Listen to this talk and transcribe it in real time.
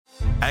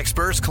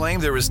Experts claim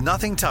there is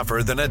nothing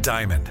tougher than a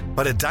diamond.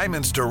 But at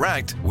Diamonds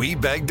Direct, we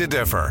beg to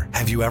differ.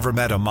 Have you ever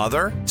met a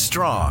mother?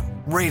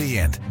 Strong,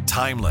 radiant,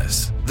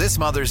 timeless. This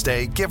Mother's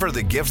Day, give her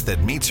the gift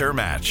that meets her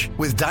match.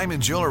 With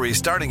diamond jewelry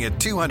starting at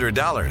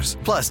 $200.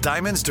 Plus,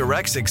 Diamonds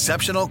Direct's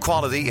exceptional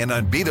quality and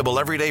unbeatable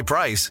everyday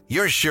price,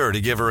 you're sure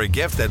to give her a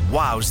gift that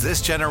wows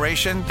this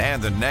generation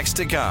and the next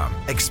to come.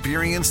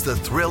 Experience the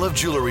thrill of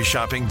jewelry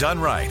shopping done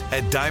right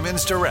at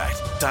Diamonds Direct.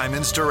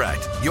 Diamonds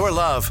Direct. Your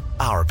love,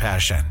 our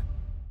passion.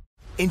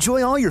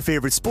 Enjoy all your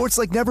favorite sports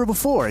like never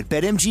before at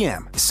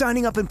BetMGM.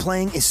 Signing up and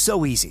playing is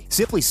so easy.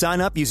 Simply sign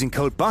up using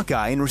code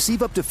Buckeye and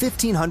receive up to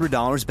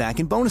 $1,500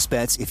 back in bonus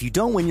bets if you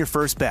don't win your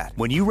first bet.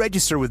 When you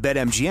register with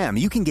BetMGM,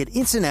 you can get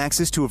instant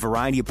access to a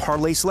variety of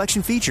parlay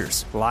selection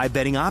features, live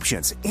betting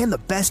options, and the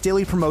best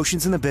daily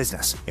promotions in the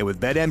business. And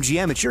with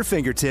BetMGM at your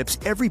fingertips,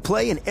 every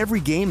play and every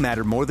game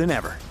matter more than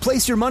ever.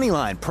 Place your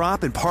moneyline,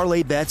 prop, and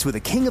parlay bets with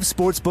the king of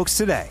sportsbooks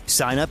today.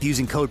 Sign up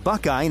using code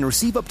Buckeye and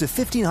receive up to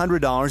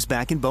 $1,500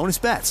 back in bonus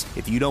bets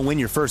if you don't win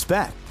your first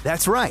bet.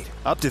 That's right,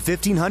 up to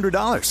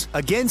 $1,500.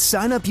 Again,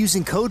 sign up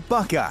using code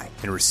Buckeye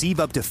and receive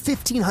up to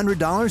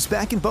 $1,500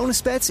 back in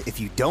bonus bets if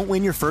you don't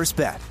win your first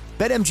bet.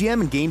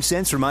 BetMGM and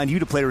GameSense remind you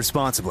to play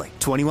responsibly.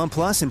 21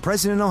 plus and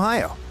present in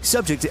Ohio.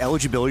 Subject to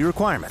eligibility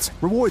requirements.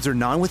 Rewards are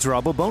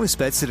non-withdrawable bonus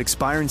bets that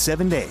expire in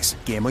 7 days.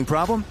 Gambling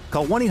problem?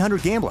 Call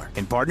 1-800-GAMBLER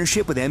in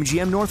partnership with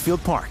MGM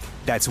Northfield Park.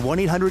 That's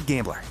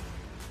 1-800-GAMBLER.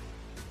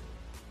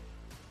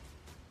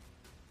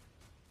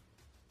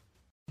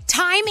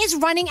 Time is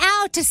running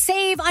out to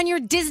save on your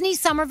Disney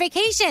summer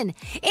vacation.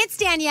 It's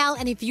Danielle,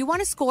 and if you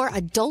want to score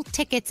adult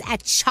tickets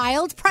at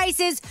child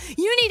prices,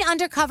 you need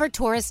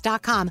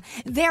UndercoverTourist.com.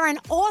 They're an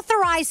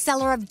authorized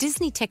seller of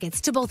Disney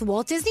tickets to both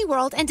Walt Disney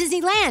World and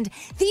Disneyland.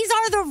 These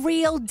are the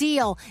real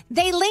deal.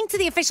 They link to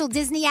the official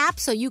Disney app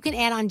so you can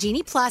add on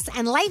Genie Plus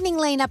and Lightning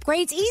Lane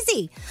upgrades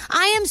easy.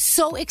 I am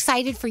so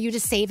excited for you to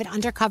save at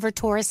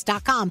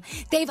UndercoverTourist.com.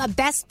 They have a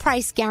best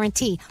price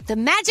guarantee. The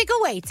magic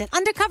awaits at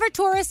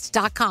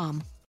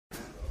UndercoverTourist.com.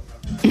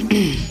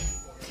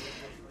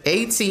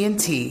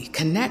 AT&T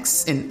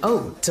connects an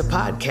ode to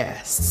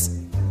podcasts.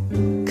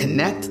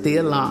 Connect the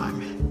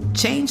alarm.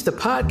 Change the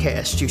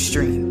podcast you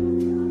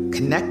stream.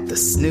 Connect the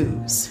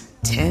snooze.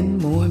 10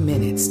 more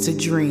minutes to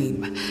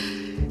dream.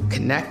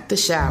 Connect the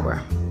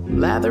shower.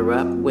 Lather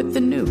up with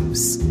the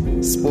news.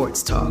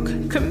 Sports talk,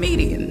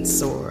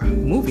 comedians, or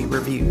movie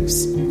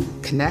reviews.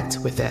 Connect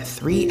with that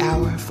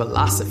 3-hour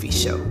philosophy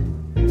show.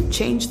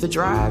 Change the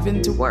drive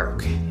into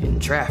work in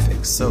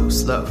traffic so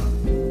slow.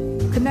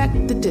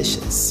 Connect the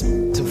dishes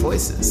to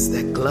voices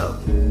that glow.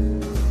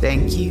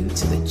 Thank you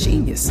to the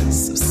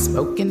geniuses of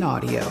spoken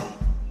audio.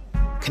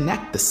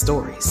 Connect the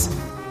stories.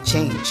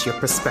 Change your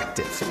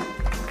perspective.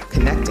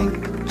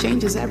 Connecting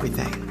changes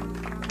everything.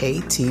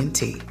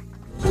 AT&T.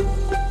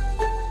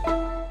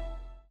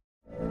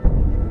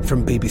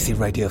 From BBC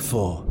Radio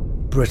 4,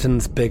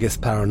 Britain's biggest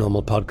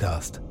paranormal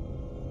podcast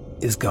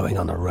is going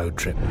on a road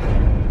trip.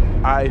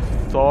 I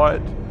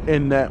thought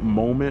in that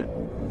moment,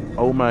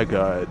 oh my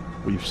God,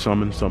 we've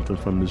summoned something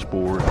from this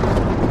board.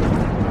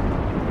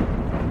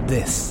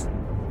 This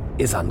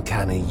is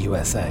Uncanny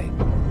USA.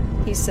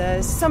 He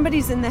says,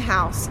 somebody's in the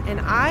house, and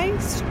I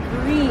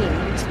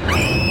screamed.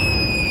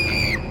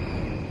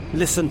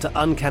 Listen to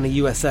Uncanny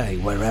USA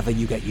wherever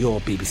you get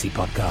your BBC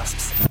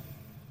podcasts,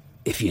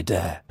 if you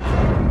dare.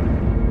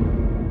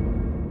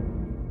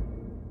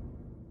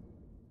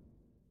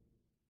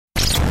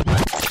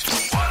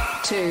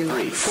 Two,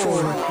 3,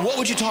 4. What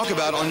would you talk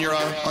about on your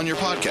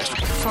podcast?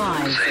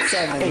 5,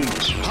 7, 8.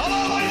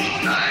 Hello,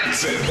 9,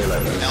 10,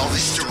 11.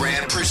 Elvis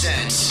Duran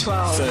presents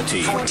 12,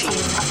 13, 14, 15.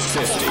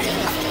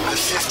 The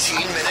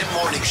 15-minute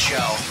morning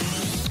show.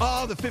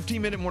 Oh, the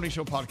 15-minute morning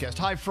show podcast.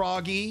 Hi,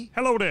 Froggy.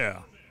 Hello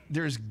there.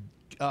 There's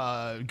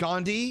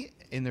Gandhi,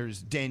 and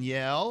there's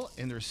Danielle,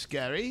 and there's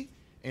Scary,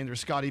 and there's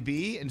Scotty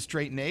B, and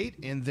Straight Nate,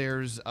 and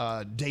there's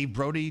Dave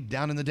Brody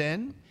down in the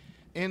den,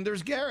 and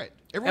there's Garrett.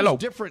 Everyone's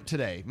different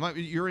today.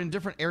 You're in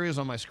different areas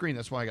on my screen.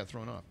 That's why I got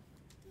thrown off.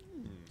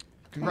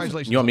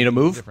 Congratulations. You want me to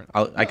move?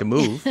 I can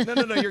move.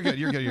 No, you're good.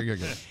 You're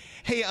good.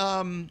 Hey,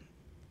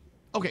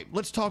 okay,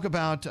 let's talk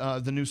about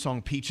the new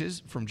song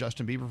Peaches from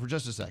Justin Bieber for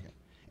just a second.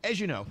 As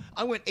you know,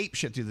 I went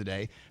apeshit the other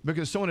day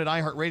because someone at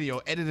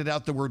iHeartRadio edited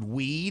out the word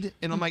weed,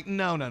 and I'm like,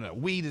 no,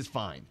 weed is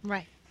fine.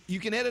 Right.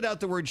 You can edit out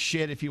the word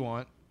shit if you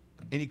want.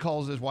 And he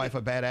calls his wife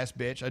a badass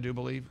bitch, I do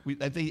believe.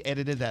 I think he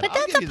edited that. But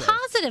that's a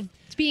positive,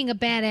 being a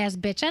badass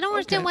bitch. I don't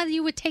understand why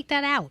you would take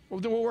that out.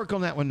 Well, then we'll work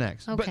on that one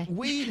next. Okay. But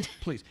weed,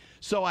 please.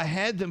 So I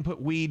had them put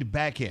weed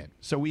back in.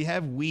 So we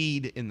have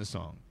weed in the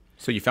song.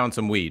 So you found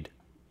some weed.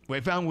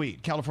 We found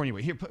weed, California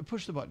weed. Here,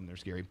 push the button there,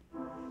 Scary.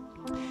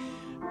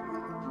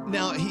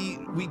 Now,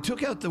 we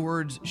took out the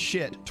words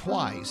shit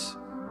twice,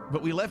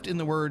 but we left in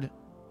the word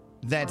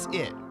that's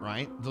it,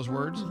 right? Those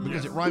words?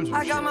 Because it rhymes with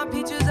I got my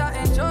peaches out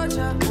in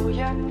Georgia. Oh,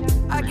 yeah.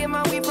 I get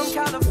my weed from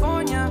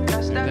California.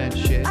 That's that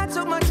shit. I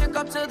took my chick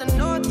up to the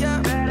north,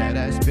 yeah.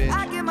 Badass bitch.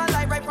 I get my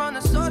light right from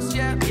the source,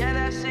 yeah. Yeah,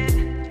 that's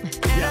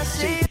it. Yeah,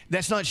 see,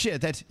 that's not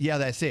shit. That's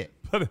it.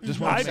 But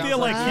I feel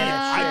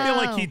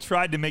like he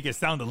tried to make it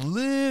sound a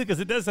little, because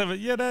it does have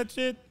that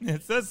shit.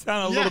 It does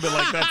sound a little bit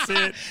like that's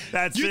it.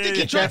 That's you it. think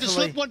he tried to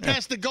slip one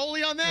past the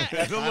goalie on that?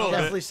 It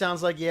definitely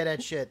sounds like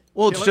that shit.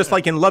 Well, it's just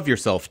like in Love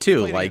Yourself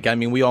too. Like, I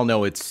mean, we all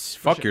know it's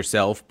fuck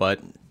yourself, but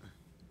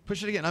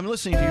push it again. I'm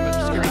listening to you,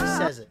 but Scary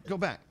says it. Go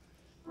back.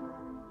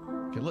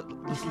 Okay,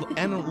 let's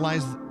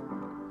analyze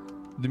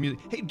the music.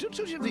 Hey, don't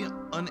you have the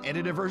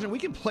unedited version? We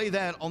can play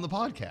that on the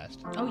podcast.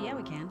 Oh yeah,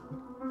 we can.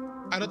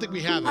 I don't think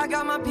we have it. I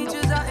got my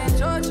peaches out in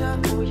Georgia.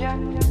 Oh yeah.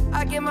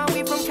 I get my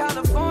weed from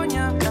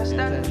California. That's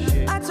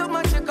that. I took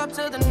my chick up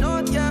to the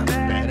north, yeah.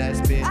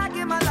 Badass bitch. I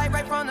get my light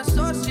right from the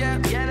source,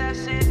 yeah. Yeah,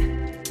 that's it.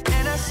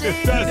 And I see.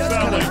 It does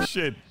sound like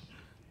shit.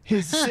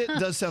 His sit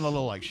does sound a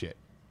little like shit.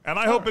 And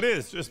I hope it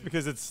is, just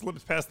because it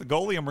slips past the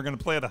goalie, and we're going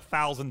to play it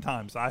 1,000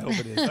 times. I hope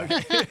it is.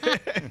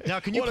 Okay. Now,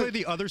 can you play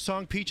the other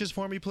song, Peaches,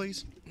 for me,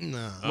 please?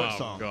 No. What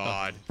song?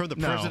 God. From the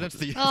Presidents.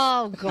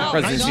 Oh, God.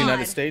 Presidents of the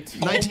United States.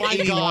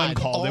 1981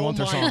 call. They want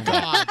their song.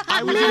 God.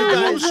 I was in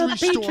a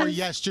grocery store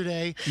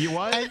yesterday. You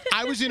what? And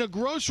I was in a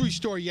grocery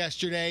store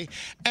yesterday,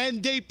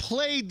 and they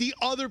played the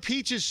other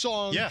Peaches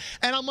song. Yeah.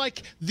 And I'm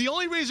like, the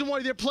only reason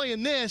why they're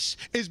playing this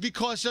is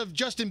because of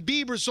Justin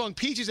Bieber's song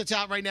Peaches that's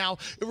out right now.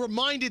 It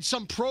reminded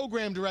some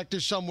program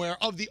director somewhere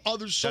of the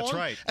other song. That's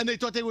right. And they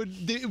thought it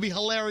would be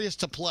hilarious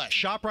to play.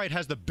 ShopRite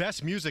has the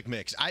best music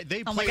mix.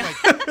 They play my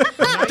like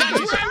That's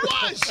where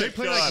I was. They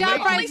play like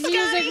ShopRite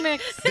music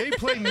mix. They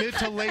play mid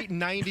to late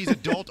 90s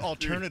adult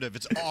alternative.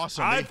 It's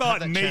awesome. I They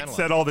thought have that Nate channel.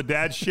 said all the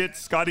dad shit.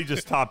 Scotty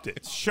just topped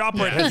it.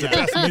 ShopRite has the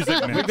best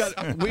music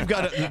mix. We've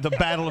got the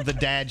battle of the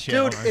dad shit.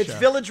 Dude, it's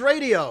Village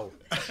Radio.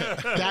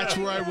 That's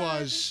where I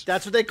was.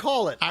 That's what they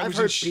call it. I've was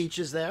heard in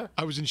Peaches there.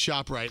 I was in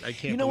ShopRite. I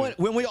can't. You know what?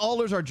 When we all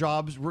lose our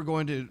jobs, we're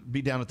going to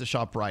be down at the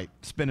ShopRite,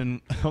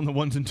 spinning on the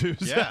ones and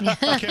twos. Yeah,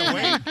 I can't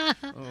wait.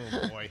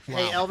 Oh boy.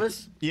 Hey,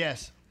 Elvis.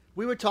 Yes.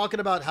 We were talking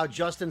about how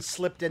Justin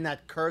slipped in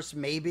that curse,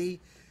 maybe.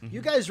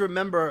 You guys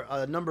remember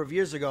a number of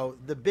years ago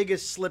the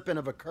biggest slip-in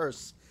of a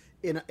curse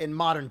in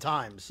modern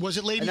times. Was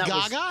it Lady And that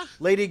was Gaga?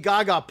 Lady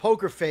Gaga,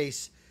 Poker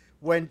Face,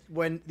 when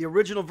the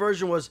original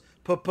version was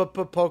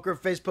Poker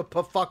Face,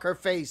 fuck her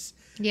face.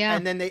 Yeah.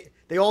 And then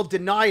they all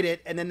denied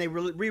it, and then they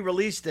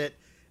re-released it.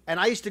 And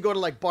I used to go to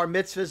like bar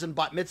mitzvahs and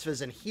bat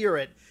mitzvahs and hear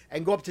it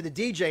and go up to the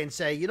DJ and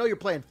say, you're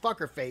playing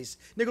fucker face.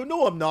 And they go,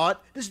 no, I'm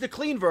not. This is the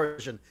clean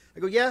version. I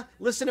go, yeah,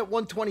 listen at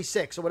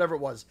 126 or whatever it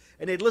was.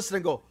 And they'd listen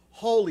and go,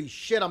 holy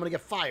shit, I'm going to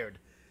get fired.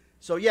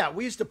 So, yeah,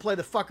 we used to play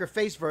the fucker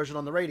face version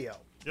on the radio.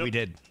 Yep. We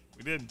did.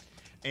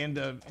 And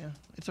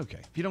it's okay.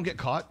 If you don't get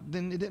caught,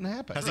 then it didn't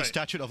happen. Has the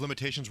statute of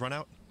limitations run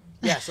out?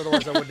 Yes,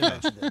 otherwise I wouldn't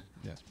have mentioned it.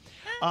 Yes.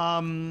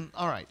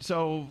 All right.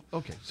 So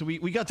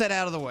we got that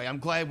out of the way. I'm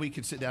glad we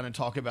could sit down and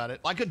talk about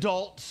it like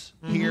adults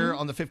here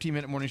on the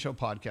 15-Minute Morning Show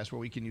podcast, where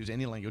we can use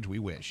any language we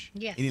wish.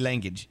 Yes. Any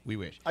language we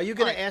wish. Are you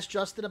going to ask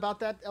Justin about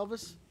that,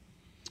 Elvis?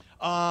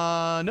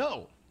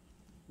 No.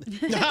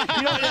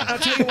 I'll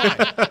tell you why.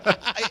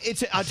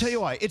 I'll tell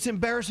you why. It's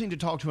embarrassing to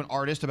talk to an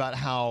artist about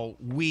how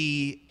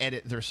we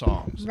edit their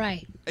songs.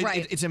 Right.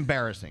 It's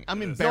embarrassing.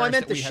 I'm embarrassed. No, I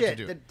meant that the we have to shit.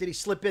 do it. Did he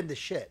slip into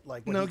shit?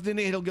 No, then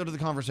he'll go to the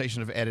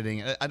conversation of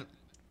editing.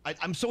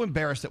 I'm so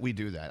embarrassed that we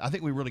do that. I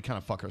think we really kind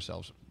of fuck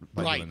ourselves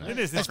by doing that. It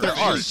is. It's Especially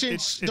their art. since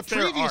It's the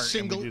their previous art,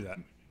 single, and we do that.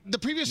 the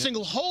previous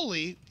single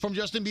 "Holy" from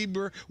Justin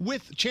Bieber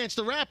with Chance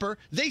the Rapper,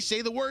 they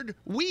say the word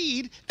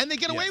weed and they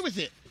get away with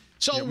it.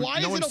 So Yeah, why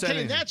no is one it said okay in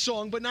anything. that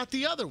song but not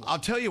the other one? I'll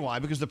tell you why.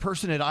 Because the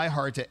person at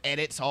iHeart that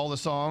edits all the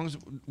songs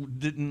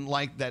didn't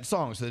like that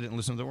song, so they didn't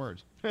listen to the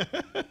words. I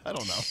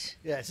don't know.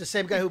 Yeah, it's the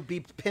same guy who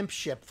beeped Pimp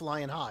Ship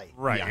Flying High.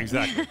 Right,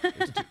 exactly.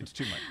 It's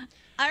too much.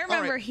 I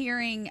remember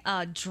hearing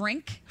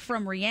 "Drink"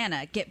 from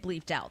Rihanna get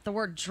bleeped out, the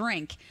word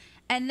 "drink."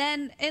 And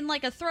then in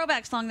like a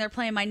throwback song, they're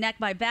playing "My Neck,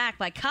 My Back"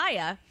 by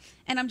Kaya.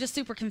 And I'm just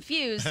super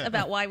confused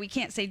about why we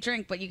can't say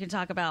drink, but you can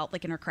talk about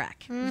licking her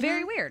crack.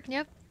 Very weird.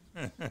 Yep.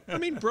 I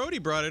mean, Brody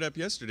brought it up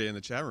yesterday in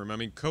the chat room. I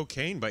mean,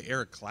 Cocaine by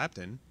Eric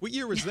Clapton. What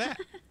year was that?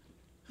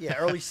 Yeah,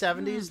 early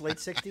 70s, late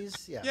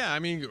 60s. Yeah. Yeah, I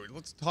mean,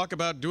 let's talk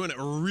about doing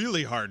a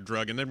really hard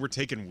drug, and then we're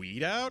taking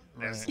weed out.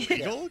 That's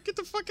legal. Get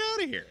the fuck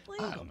out of here.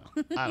 I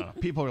don't know.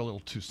 People are a little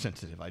too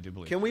sensitive, I do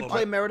believe. Can we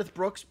play Meredith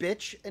Brooks'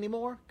 Bitch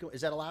anymore?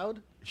 Is that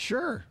allowed?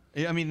 Sure.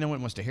 I mean, no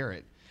one wants to hear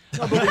it.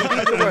 No, but we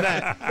beep the word,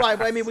 right,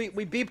 but I mean,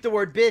 we beep the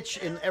word bitch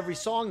in every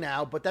song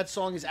now, but that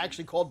song is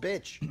actually called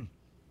Bitch.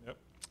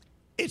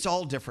 It's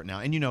all different now,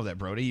 and you know that,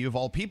 Brody. You of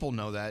all people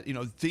know that.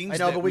 Things. I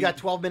know, but we got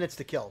 12 minutes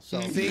to kill.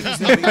 So things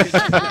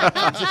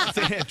that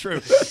we could, true.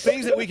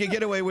 Things that we could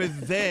get away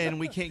with then,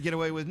 we can't get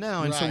away with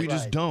now, and so we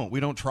just don't. We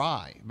don't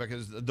try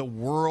because the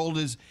world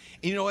is.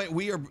 You know what?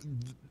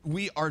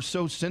 We are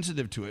so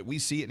sensitive to it. We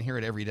see it and hear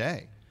it every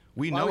day.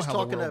 We know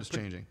how the world is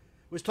changing.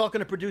 I was talking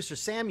to producer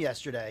Sam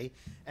yesterday,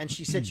 and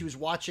she said she was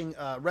watching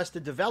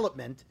Arrested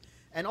Development,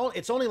 and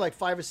it's only like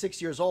 5 or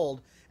 6 years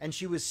old, and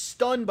she was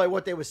stunned by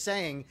what they were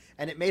saying,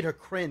 and it made her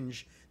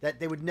cringe that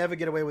they would never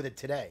get away with it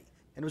today.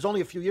 And it was only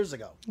a few years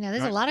ago. Yeah,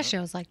 there's a lot of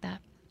shows like that.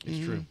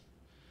 It's true.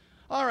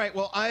 All right.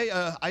 Well,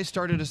 I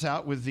started us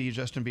out with the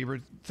Justin Bieber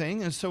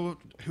thing, and so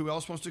who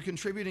else wants to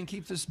contribute and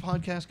keep this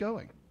podcast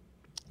going?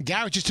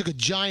 Garrett just took a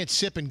giant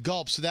sip and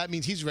gulp, so that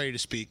means he's ready to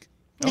speak.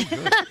 Is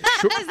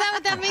that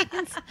what that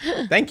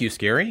means? Thank you,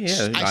 Scary.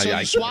 Yeah, I saw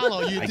you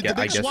swallow. You did the I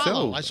big guess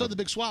swallow. so. I saw the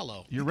big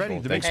swallow. You're ready.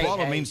 Cool, The big thanks.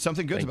 swallow means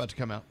something good's about to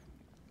come out.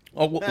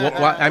 Oh,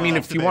 well, I mean,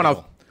 if you want,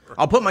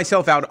 I'll put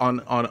myself out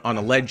on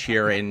a ledge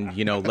here and,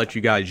 let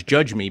you guys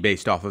judge me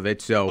based off of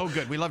it. So, Oh,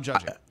 good. We love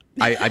judging.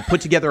 I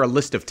put together a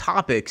list of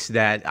topics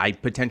that I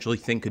potentially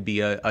think could be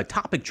a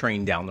topic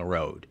train down the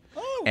road.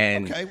 Oh,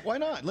 And okay. Why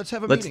not? Let's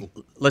have a let's meeting.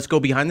 let's go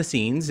behind the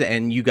scenes,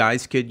 and you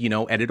guys could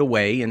edit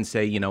away and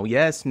say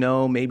yes,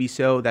 no, maybe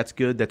so, that's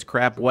good, that's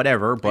crap,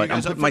 whatever. But I'm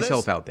guys up putting for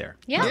myself this? out there.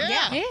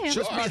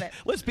 Yeah.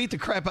 Let's beat the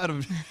crap out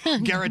of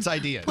Garrett's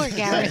ideas. Poor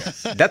Garrett.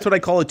 That's what I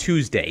call a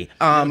Tuesday.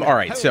 All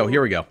right, so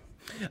here we go.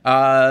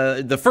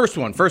 The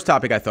first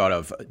topic I thought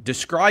of: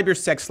 describe your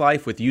sex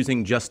life with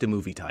using just a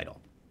movie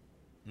title.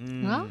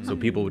 Well, So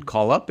people would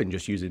call up and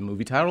just use a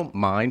movie title.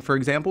 Mine, for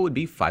example, would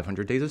be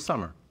 500 Days of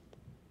Summer.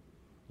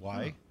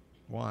 Why?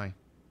 Why?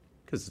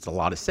 Because it's a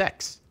lot of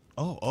sex.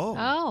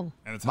 Oh.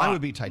 And it's Mine hot.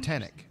 would be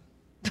Titanic.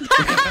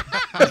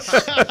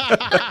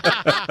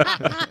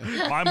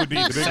 Mine would be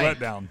The Big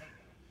Letdown.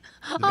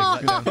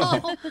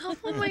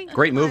 Oh my God.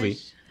 Great movie.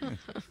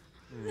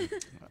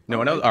 No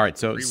one else? All right,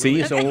 so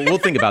we'll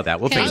think about that.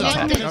 We'll I think about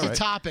like that. that as a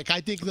topic.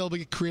 I think there'll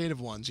be creative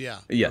ones. Yeah.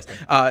 Yes.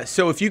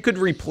 So if you could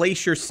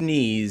replace your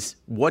sneeze,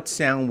 what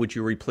sound would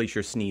you replace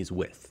your sneeze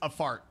with? A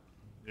fart.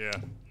 Yeah.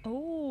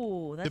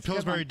 Oh, that's The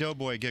Pillsbury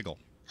Doughboy giggle.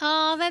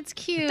 Oh, that's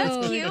cute.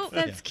 That's cute.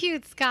 That's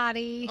cute,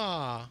 Scotty.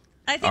 Aw.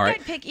 I think All right.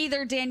 I'd pick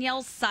either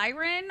Danielle's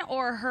siren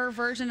or her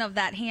version of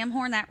that ham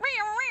horn. That.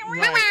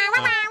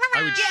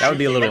 That would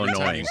be a little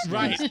annoying.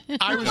 Right.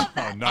 I was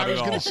not at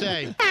all. going to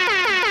say.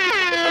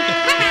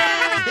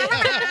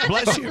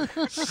 Bless you.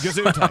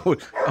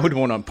 Gesundheit. I would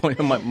want to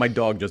point. My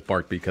dog just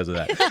barked because of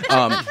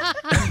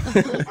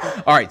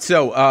that. All right,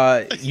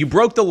 so you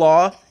broke the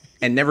law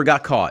and never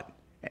got caught.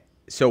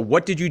 So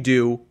what did you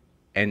do,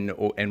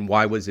 and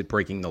why was it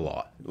breaking the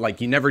law?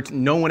 Like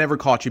no one ever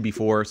caught you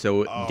before,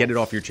 so get it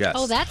off your chest.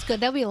 Oh, that's good.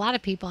 There'll be a lot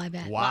of people, I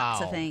bet. Wow.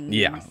 Lots of things.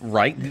 Yeah,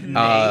 right.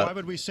 Why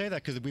would we say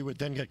that? Because we would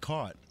then get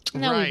caught.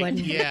 No, we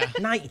wouldn't. Yeah.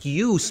 Not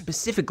you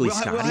specifically, We'll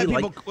Scotty. have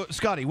like, people,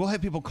 Scotty, we'll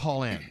have people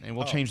call in and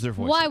we'll change their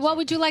voice. Why? What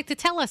would you like to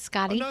tell us,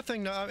 Scotty?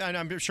 Nothing. No,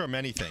 I'm sure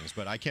many things,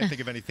 but I can't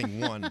think of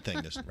one thing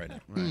right now.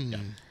 Right. Yeah.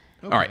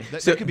 all right,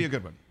 That could be a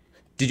good one.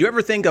 Did you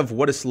ever think of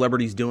what a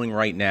celebrity's doing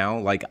right now?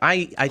 Like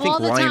I think All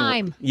the Ryan.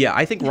 time. Yeah,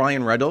 I think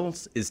Ryan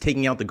Reynolds is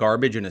taking out the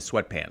garbage in his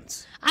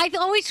sweatpants. I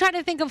always try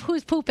to think of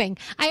who's pooping.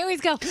 I always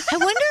go, I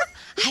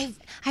wonder,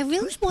 I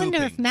really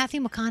wonder if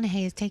Matthew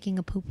McConaughey is taking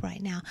a poop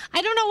right now.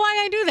 I don't know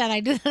why I do that. I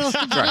do that all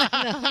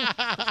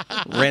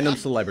the time. Random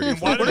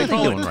celebrities. Why What do are they they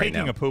call doing it right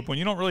taking now? a poop when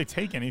you don't really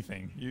take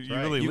anything? You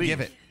really You leave.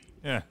 give it.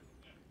 Yeah.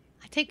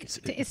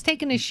 It's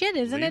taking a shit,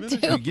 isn't it,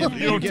 too? You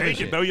don't take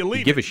it, though. You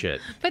leave Give it. a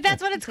shit. But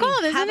that's what it's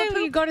called, isn't it?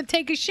 When you go to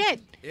take a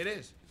shit. It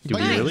is. Do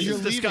we really?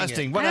 It's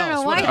disgusting. What I don't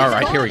else? know What why else? All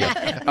right, here we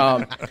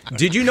go.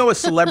 Did you know a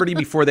celebrity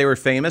before they were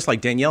famous? Like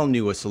Danielle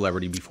knew a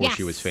celebrity before Yes,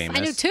 she was famous.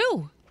 I knew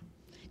two.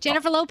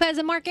 Jennifer Lopez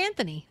and Mark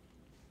Anthony.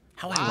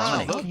 How Wow.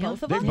 ironic.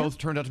 Both of They them? both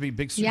turned out to be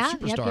big Yeah,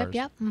 superstars.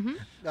 yep. Mm-hmm.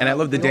 And I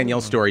love the Danielle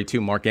story too.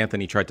 Mark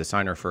Anthony tried to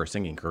sign her for a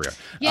singing career.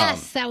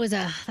 Yes, that was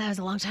a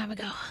long time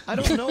ago. I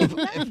don't know.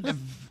 if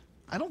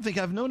I don't think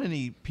I've known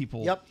any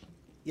people. Yep.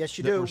 Yes,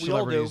 you that do. were We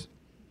all do. celebrities.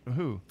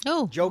 Who?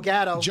 Oh, Joe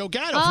Gatto. Joe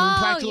Gatto Oh,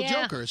 from Practical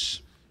yeah.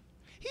 Jokers.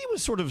 He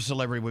was sort of a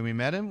celebrity when we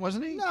met him,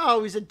 wasn't he?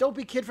 No, he's a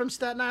dopey kid from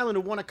Staten Island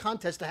who won a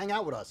contest to hang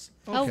out with us.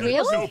 Oh, Okay. really? He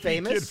wasn't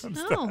famous.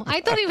 Oh, I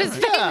thought he was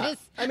Yeah. famous.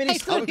 I mean,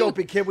 he's still thought a he was-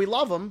 dopey kid. We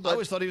love him, I but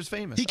always thought he was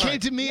famous. He All came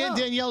right. to me and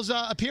Danielle's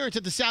appearance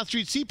at the South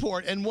Street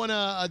Seaport and won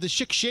the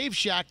Chick Shave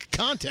Shack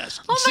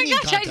contest. Oh my singing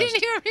gosh, I contest. didn't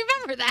even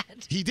remember that.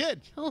 He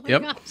did. Oh my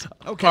Yep. gosh.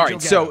 Okay, All Joe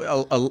right. So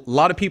Gatto. a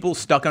lot of people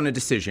stuck on a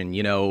decision.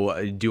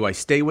 Do I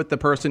stay with the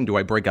person? Do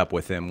I break up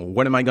with him?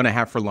 What am I going to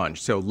have for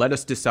lunch? So let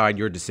us decide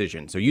your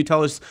decision. So you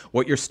tell us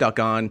what you're stuck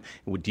on.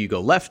 Do you go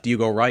left? Do you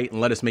go right?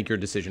 And let us make your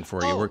decision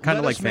for you. We're kind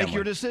of let like us make family.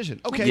 your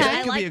decision. Okay, Yeah, that I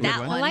could like be a good that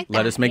one. one. I like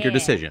Let that. us make your Yeah.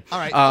 decision. All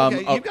right.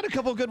 Okay, oh, you've got a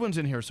couple of good ones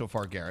in here so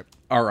far, Garrett.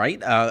 all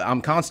right.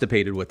 I'm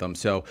constipated with them.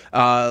 So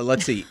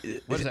let's see.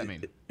 What does that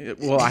mean?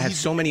 Well, I have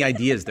so many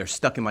ideas. They're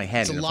stuck in my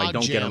head. It's a And if I log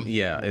don't get jam. them,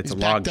 yeah, it's He's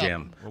a log backed up.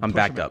 jam. We'll I'm push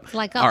backed him up.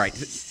 Like all us. right.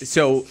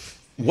 So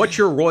what's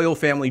your royal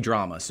family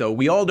drama? So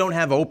we all don't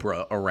have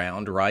Oprah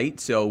around, right?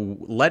 So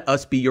let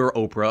us be your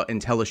Oprah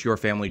and tell us your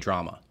family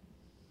drama.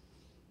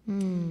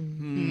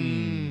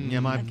 Yeah,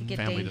 my That could get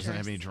family doesn't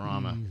have dangerous. any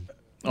drama.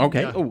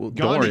 Okay. Yeah. Oh, well,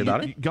 don't worry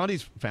about it.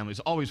 Gandhi's family is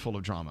always full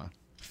of drama.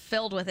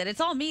 Filled with it. It's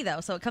all me,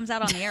 though, so it comes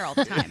out on the air all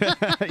the time.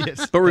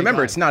 Yes. But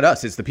remember, thank it's not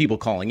us; it's the people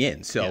calling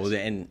in. So,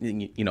 Yes.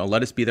 and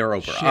let us be their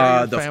Oprah. God. Share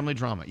your The family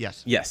drama.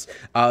 Yes. Yes.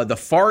 The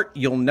fart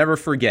you'll never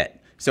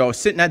forget. So I was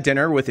sitting at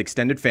dinner with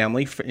extended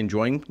family,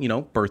 enjoying,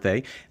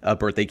 birthday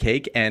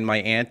cake, and my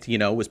aunt,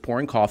 was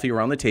pouring coffee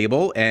around the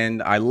table,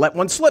 and I let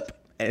one slip,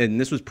 and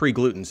this was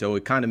pre-gluten, so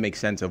it kind of makes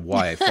sense of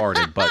why I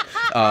farted. But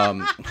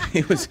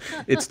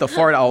it's the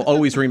fart I'll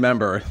always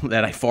remember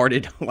that I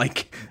farted.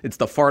 Like, it's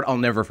the fart I'll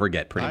never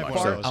forget, pretty much.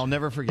 Fart I'll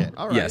never forget.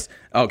 All right. Yes.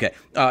 Okay.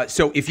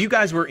 So if you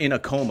guys were in a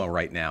coma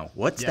right now,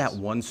 what's that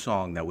one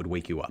song that would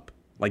wake you up?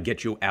 Like,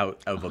 get you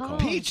out of a coma?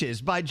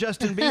 Peaches by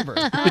Justin Bieber.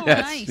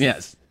 Yes.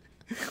 Yes.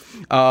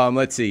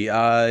 Let's see.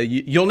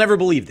 You'll never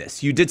believe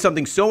this. You did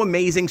something so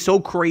amazing, so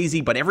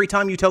crazy, but every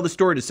time you tell the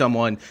story to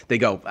someone, they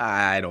go,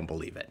 I don't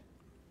believe it.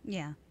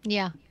 Yeah.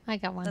 Yeah, I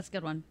got one. That's a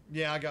good one.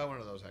 Yeah, I got one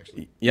of those,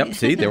 actually. Yep,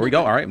 see, there we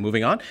go. All right,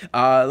 moving on.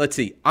 Let's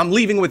see. I'm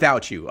leaving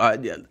without you. I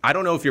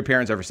don't know if your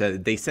parents ever said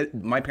it. They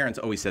said, my parents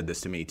always said this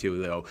to me, too,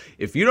 though.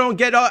 If you don't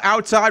get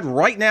outside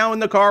right now in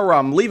the car,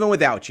 I'm leaving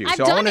without you. I've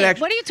done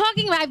it. What are you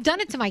talking about? I've done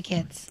it to my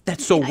kids.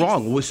 That's so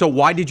wrong. So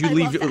why did you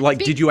leave? Like,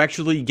 did you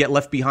actually get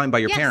left behind by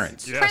your Yes.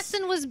 parents?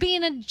 Preston was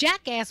being a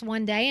jackass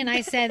one day, and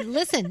I said,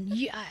 listen,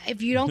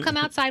 if you don't come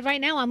outside right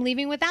now, I'm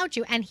leaving without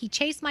you. And he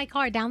chased my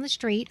car down the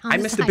street. I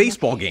missed a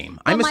baseball game.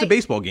 I missed a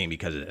baseball game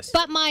because of this.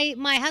 But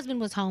my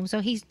husband was home, so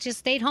he just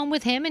stayed home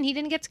with him, and he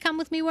didn't get to come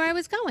with me where I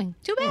was going.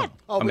 Too bad.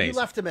 Oh, but you Amazing.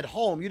 left him at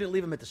home. You didn't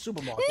leave him at the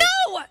supermarket.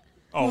 No!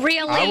 Oh,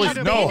 Really?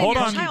 hold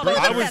on. Who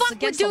the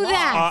fuck would do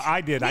that?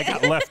 I did. I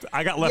got left.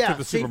 I got left Yeah, at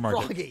the see,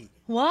 supermarket. Froggy.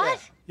 What?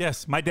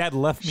 Yes, my dad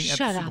left me at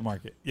Shut the up.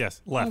 supermarket.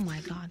 Yes, left. Oh my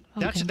God.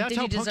 That's Okay. how you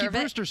Punky deserve it?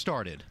 Brewster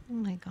started. Oh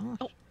my God.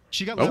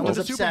 She got Oh. left at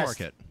the Obsessed.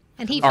 supermarket.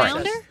 And he All right.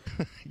 found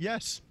her?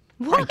 Yes.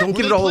 Right, don't Were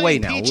give they it all away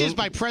playing now. Peaches We'll-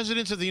 by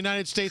presidents of the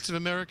United States of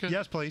America?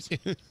 Yes, please.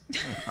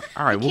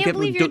 All right, I can't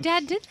believe your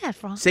dad did that,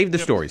 Frog. Save the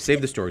stories.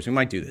 Save the stories. We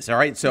might do this. All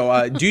right.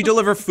 So, do you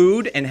deliver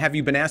food, and have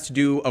you been asked to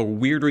do a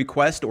weird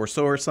request or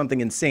source something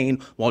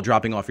insane while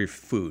dropping off your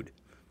food?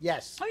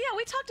 Yes. Oh yeah,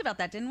 we talked about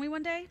that, didn't we?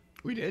 One day.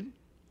 We did.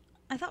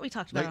 I thought we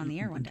talked about it on the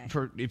air one day.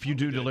 If you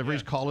do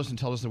deliveries, call us and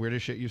tell us the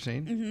weirdest shit you've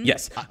seen. Mm-hmm.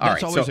 Yes. That's All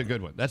right, always so- a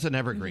good one. That's an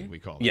evergreen, we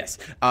call it. Yes.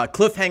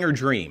 Cliffhanger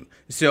dream.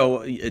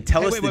 So,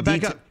 tell us Wait, the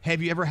back detail. up.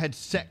 Have you ever had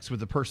sex with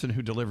the person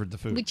who delivered the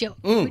food? With you.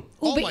 Mm.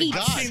 Oh Uber my Eats.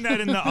 God. I've seen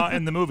that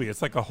in the movie.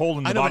 It's like a hole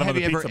in the I know, but bottom of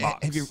have the you pizza ever,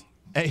 box. have you,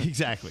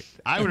 exactly.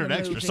 I ordered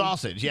extra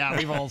sausage. Yeah,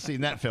 we've all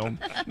seen that film.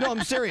 No,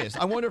 I'm serious.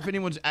 I wonder if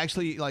anyone's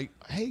actually like,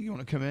 hey, you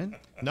want to come in?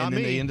 Not and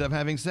then me. they end up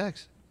having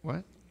sex.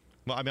 What?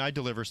 Well, I mean, I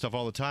deliver stuff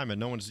all the time, and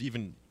no one's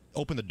even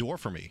opened the door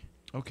for me.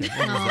 Okay.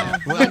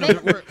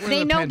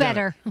 They know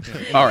better.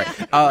 All right.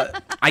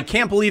 I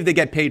can't believe they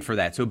get paid for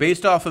that. So,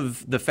 based off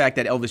of the fact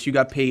that Elvis, you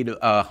got paid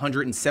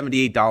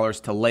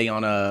 $178 to lay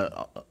on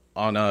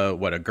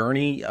a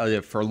gurney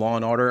for Law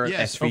and Order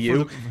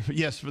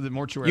SVU. For the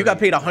mortuary. You got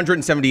paid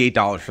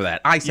 $178 for that.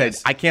 I said,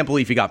 I can't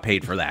believe you got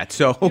paid for that.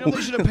 So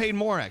they should have paid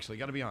more, actually.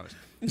 Got to be honest.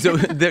 So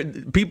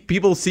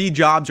people see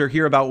jobs or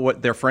hear about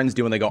what their friends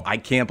do, and they go, I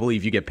can't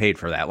believe you get paid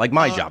for that. Like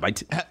my job.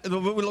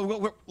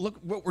 Look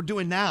what we're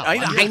doing now.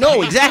 I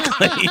know,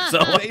 exactly. So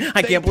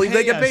I can't believe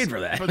they get pay paid us for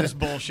that. For this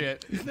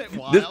bullshit. Isn't that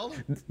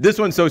wild? This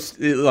one's so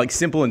like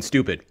simple and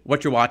stupid.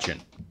 What you're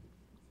watching?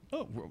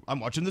 Oh, I'm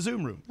watching the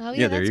Zoom Room. Oh,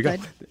 yeah, there that's you go.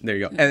 good. There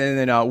you go. And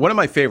then one of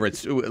my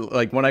favorites,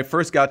 like when I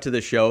first got to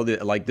the show,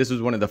 this was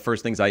one of the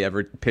first things I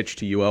ever pitched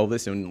to you,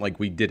 Elvis, and like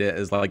we did it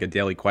as like a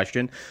daily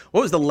question.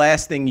 What was the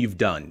last thing you've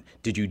done?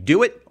 Did you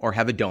do it or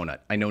have a donut?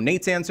 I know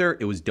Nate's answer.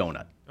 It was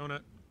donut. Donut.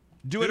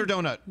 Do it or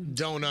donut?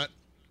 Donut.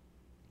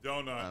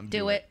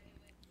 Do it.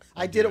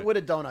 I did it with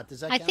a donut. Does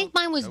that I count? think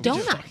mine was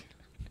donut.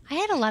 I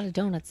had a lot of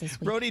donuts this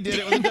week. Brody did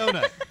it with a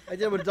donut. I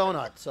did it with a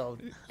donut, so.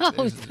 Oh,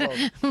 both.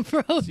 Brody.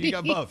 So you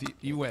got both.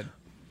 You win.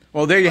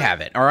 Well, there you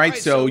have it. All right,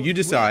 so you we-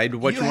 decide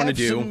what you want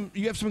to have do.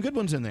 You have some good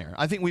ones in there.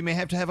 I think we may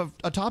have to have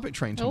a topic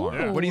train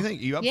tomorrow. Ooh. What do you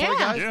think? You up for Yeah. it,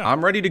 guys? Yeah.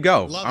 I'm ready to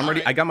go. Love I'm it.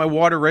 ready. I got my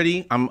water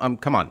ready. I'm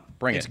come on,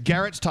 bring It's it.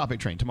 Garrett's topic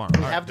train tomorrow.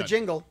 All right, Have the done.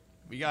 jingle.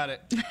 We got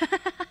it.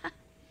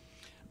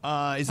 Is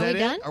Are that we it?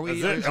 done? Are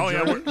we? That's it. Oh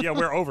yeah,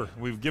 we're over.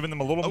 We've given them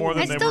a little more I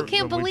than they still were.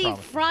 can't than we believe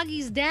promised.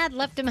 Froggy's dad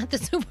left him at the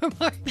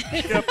supermarket. I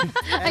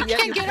And yet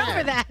can't you get can.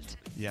 over that.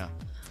 Yeah.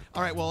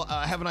 All right. Well,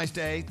 have a nice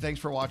day. Thanks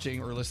for watching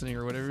or listening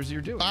or whatever it is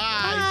you're doing.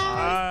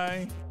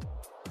 Bye.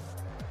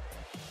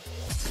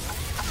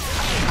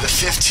 The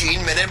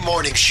 15-minute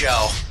morning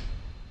show.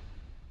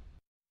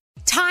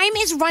 Time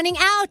is running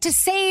out to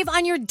save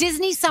on your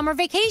Disney summer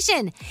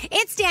vacation.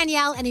 It's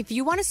Danielle, and if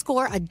you want to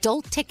score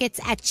adult tickets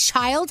at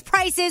child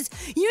prices,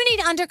 you need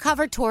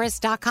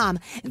UndercoverTourist.com.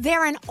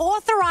 They're an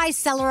authorized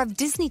seller of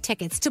Disney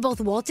tickets to both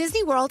Walt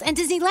Disney World and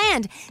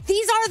Disneyland.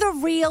 These are the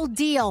real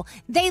deal.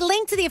 They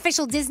link to the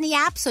official Disney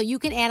app so you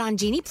can add on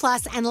Genie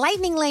Plus and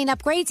Lightning Lane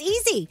upgrades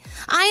easy.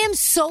 I am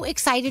so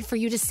excited for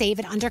you to save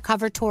at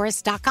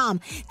UndercoverTourist.com.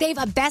 They've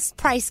a best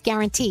price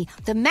guarantee.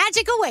 The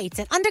magic awaits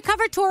at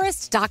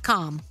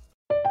UndercoverTourist.com.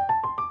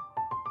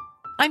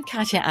 I'm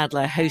Katya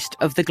Adler, host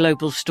of The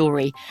Global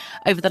Story.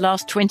 Over the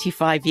last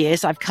 25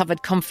 years, I've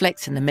covered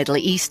conflicts in the Middle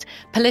East,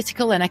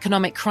 political and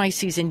economic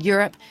crises in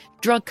Europe,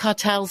 drug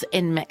cartels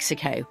in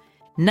Mexico.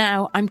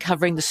 Now I'm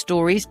covering the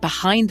stories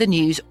behind the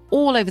news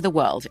all over the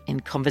world in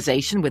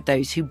conversation with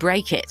those who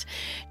break it.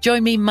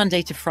 Join me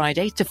Monday to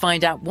Friday to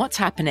find out what's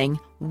happening,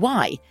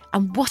 why,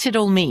 and what it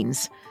all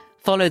means.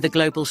 Follow The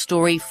Global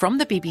Story from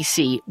the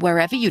BBC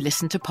wherever you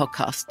listen to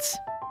podcasts.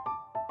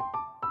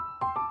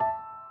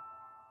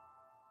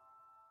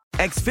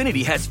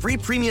 Xfinity has free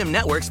premium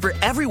networks for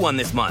everyone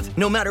this month,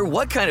 no matter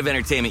what kind of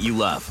entertainment you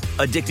love.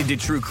 Addicted to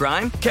true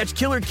crime? Catch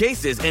killer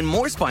cases and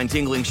more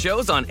spine-tingling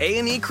shows on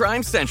A&E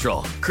Crime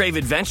Central. Crave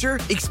adventure?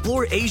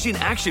 Explore Asian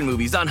action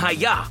movies on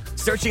Hi-Ya.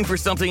 Searching for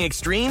something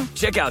extreme?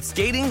 Check out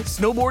skating,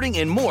 snowboarding,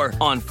 and more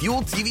on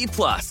Fuel TV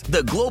Plus,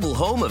 the global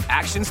home of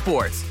action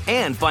sports.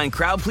 And find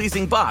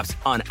crowd-pleasing bops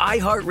on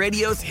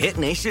iHeartRadio's Hit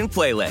Nation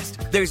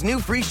playlist. There's new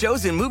free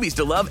shows and movies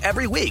to love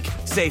every week.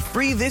 Say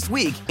free this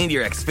week in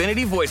your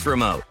Xfinity voice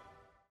remote.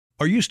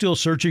 Are you still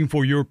searching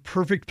for your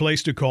perfect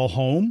place to call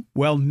home?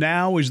 Well,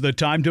 now is the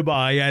time to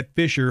buy at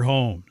Fisher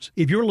Homes.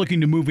 If you're looking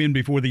to move in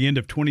before the end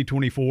of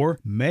 2024,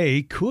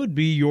 May could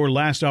be your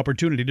last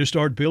opportunity to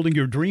start building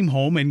your dream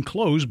home and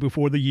close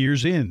before the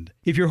year's end.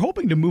 If you're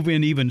hoping to move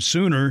in even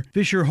sooner,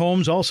 Fisher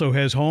Homes also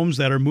has homes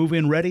that are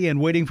move-in ready and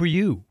waiting for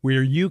you,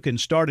 where you can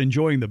start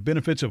enjoying the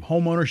benefits of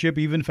homeownership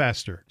even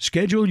faster.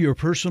 Schedule your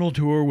personal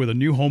tour with a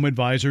new home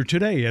advisor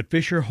today at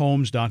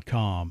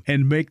FisherHomes.com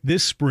and make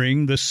this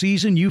spring the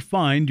season you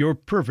find your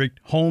perfect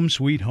home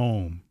sweet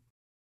home.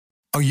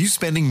 Are you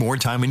spending more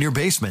time in your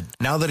basement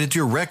now that it's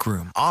your rec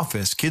room,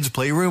 office, kids'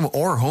 playroom,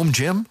 or home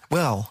gym?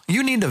 Well,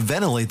 you need to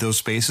ventilate those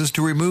spaces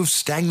to remove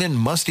stagnant,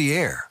 musty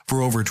air.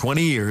 For over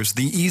 20 years,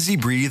 the Easy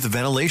Breathe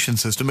ventilation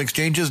system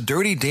exchanges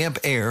dirty, damp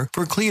air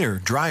for cleaner,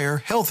 drier,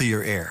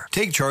 healthier air.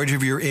 Take charge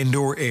of your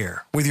indoor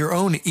air with your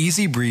own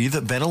Easy Breathe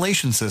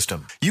ventilation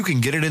system. You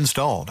can get it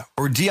installed,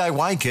 or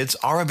DIY kits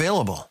are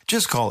available.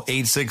 Just call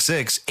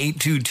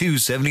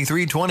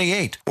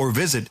 866-822-7328 or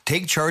visit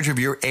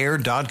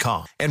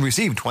takechargeofyourair.com and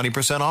receive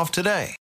 20% off today.